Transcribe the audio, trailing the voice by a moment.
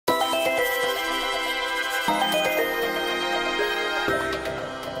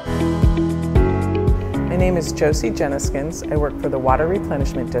name is Josi Jenneskens. I work for the Water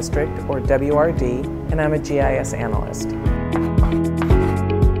Replenishment District, or WRD, and I'm a GIS Analyst.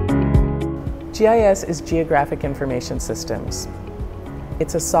 GIS is Geographic Information Systems.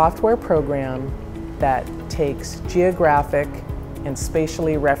 It's a software program that takes geographic and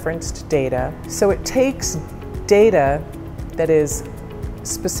spatially referenced data. So it takes data that is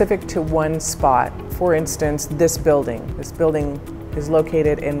specific to one spot. For instance, this building. This building is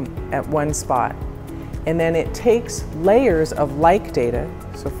located at one spot. And then it takes layers of like data.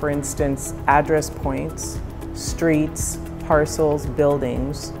 So for instance, address points, streets, parcels,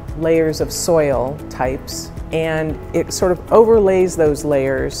 buildings, layers of soil types, and it sort of overlays those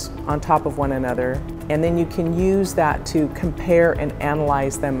layers on top of one another. And then you can use that to compare and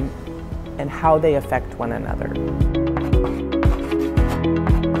analyze them and how they affect one another.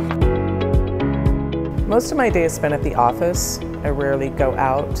 Most of my day is spent at the office. I rarely go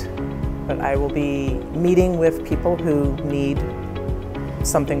out, but I will be meeting with people who need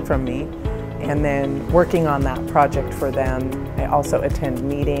something from me and then working on that project for them. I also attend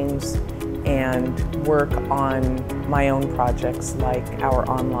meetings and work on my own projects like our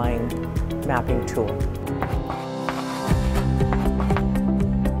online mapping tool.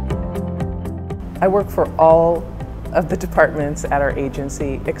 I work for all of the departments at our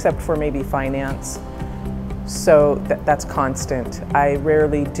agency except for maybe finance. So that's constant. I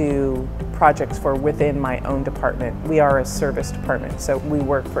rarely do projects for within my own department. We are a service department, so we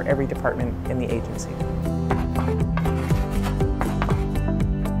work for every department in the agency.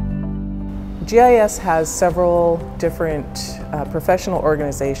 GIS has several different professional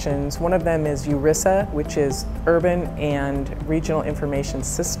organizations. One of them is URISA, which is Urban and Regional Information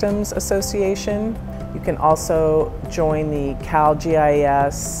Systems Association. You can also join the Cal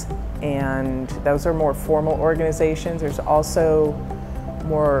GIS, and those are more formal organizations. There's also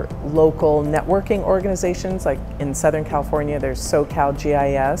more local networking organizations, like in Southern California, there's SoCal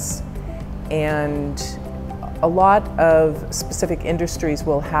GIS, and a lot of specific industries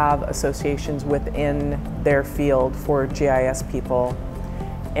will have associations within their field for GIS people.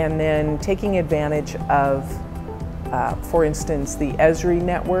 And then taking advantage of, for instance, the Esri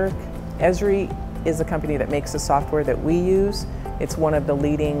Network. Esri is a company that makes the software that we use. It's one of the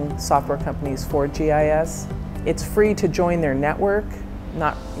leading software companies for GIS. It's free to join their network,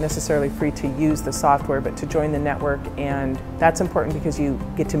 not necessarily free to use the software, but to join the network, and that's important because you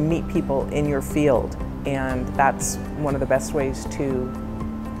get to meet people in your field, and that's one of the best ways to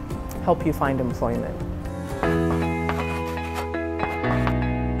help you find employment.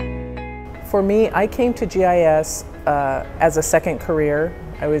 For me, I came to GIS as a second career.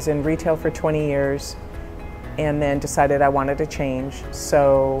 I was in retail for 20 years and then decided I wanted to change.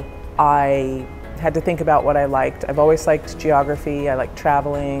 So I had to think about what I liked. I've always liked geography, I like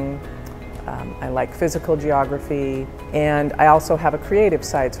traveling, I like physical geography, and I also have a creative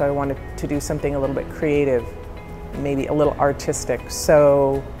side, so I wanted to do something a little bit creative, maybe a little artistic.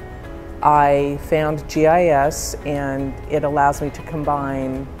 So I found GIS, and it allows me to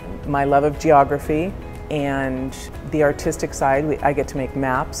combine my love of geography and the artistic side. I get to make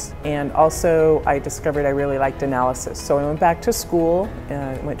maps, and also I discovered I really liked analysis. So I went back to school,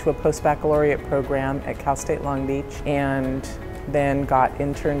 went to a post-baccalaureate program at Cal State Long Beach, and then got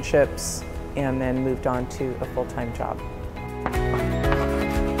internships, and then moved on to a full-time job.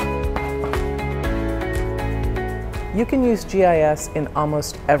 You can use GIS in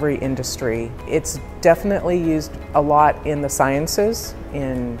almost every industry. It's definitely used a lot in the sciences,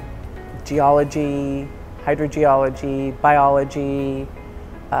 in geology, hydrogeology, biology,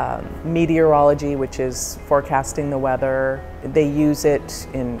 meteorology, which is forecasting the weather. They use it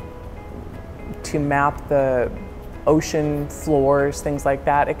to map the ocean floors, things like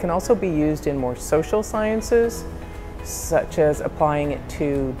that. It can also be used in more social sciences, such as applying it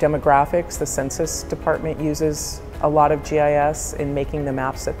to demographics. The Census Department uses a lot of GIS in making the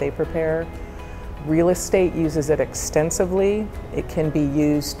maps that they prepare. Real estate uses it extensively. It can be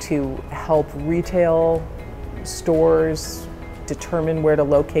used to help retail stores determine where to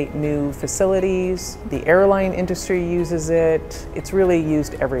locate new facilities. The airline industry uses it. It's really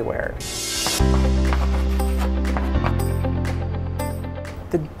used everywhere.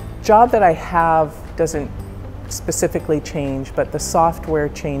 The job that I have doesn't specifically change, but the software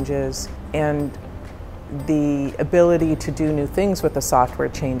changes, and the ability to do new things with the software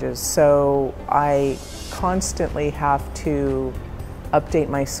changes. So I constantly have to update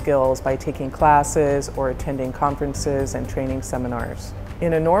my skills by taking classes or attending conferences and training seminars.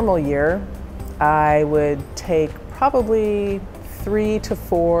 In a normal year, I would take probably 3 to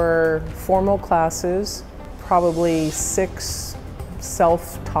 4 formal classes, probably 6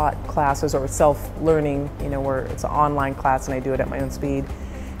 self-taught classes or self-learning, where it's an online class and I do it at my own speed,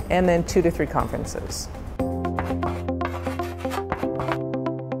 and then 2 to 3 conferences.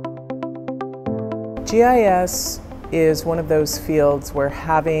 GIS is one of those fields where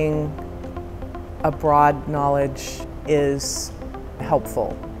having a broad knowledge is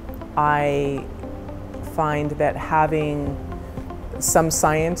helpful. I find that having some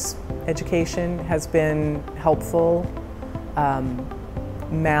science education has been helpful.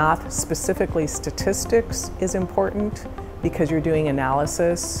 Math, specifically statistics, is important because you're doing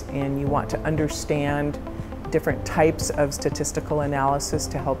analysis and you want to understand different types of statistical analysis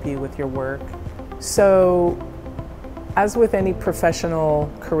to help you with your work. So, as with any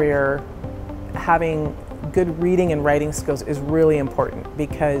professional career, having good reading and writing skills is really important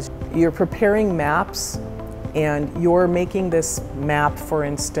because you're preparing maps and you're making this map, for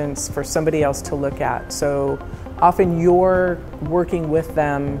instance, for somebody else to look at. So often you're working with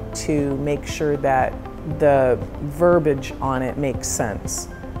them to make sure that the verbiage on it makes sense.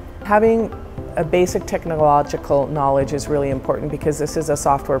 Having a basic technological knowledge is really important because this is a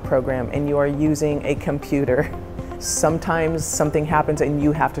software program and you are using a computer. Sometimes something happens and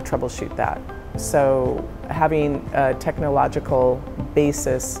you have to troubleshoot that. So having a technological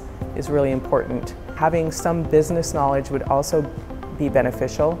basis is really important. Having some business knowledge would also be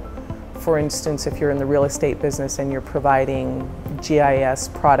beneficial. For instance, if you're in the real estate business and you're providing GIS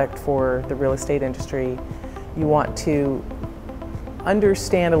product for the real estate industry, you want to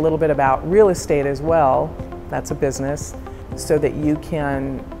understand a little bit about real estate as well, that's a business, so that you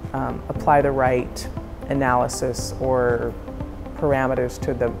can apply the right analysis or parameters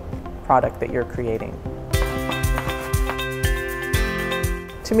to the product that you're creating.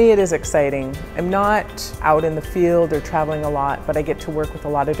 To me, it is exciting. I'm not out in the field or traveling a lot, but I get to work with a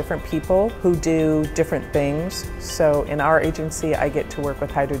lot of different people who do different things. So in our agency, I get to work with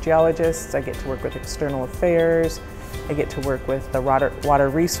hydrogeologists, I get to work with external affairs, I get to work with the water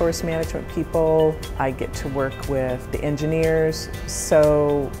resource management people, I get to work with the engineers.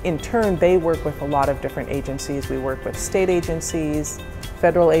 So in turn, they work with a lot of different agencies. We work with state agencies,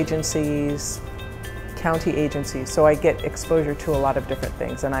 federal agencies, county agencies, so I get exposure to a lot of different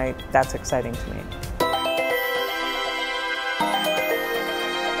things, and that's exciting to me.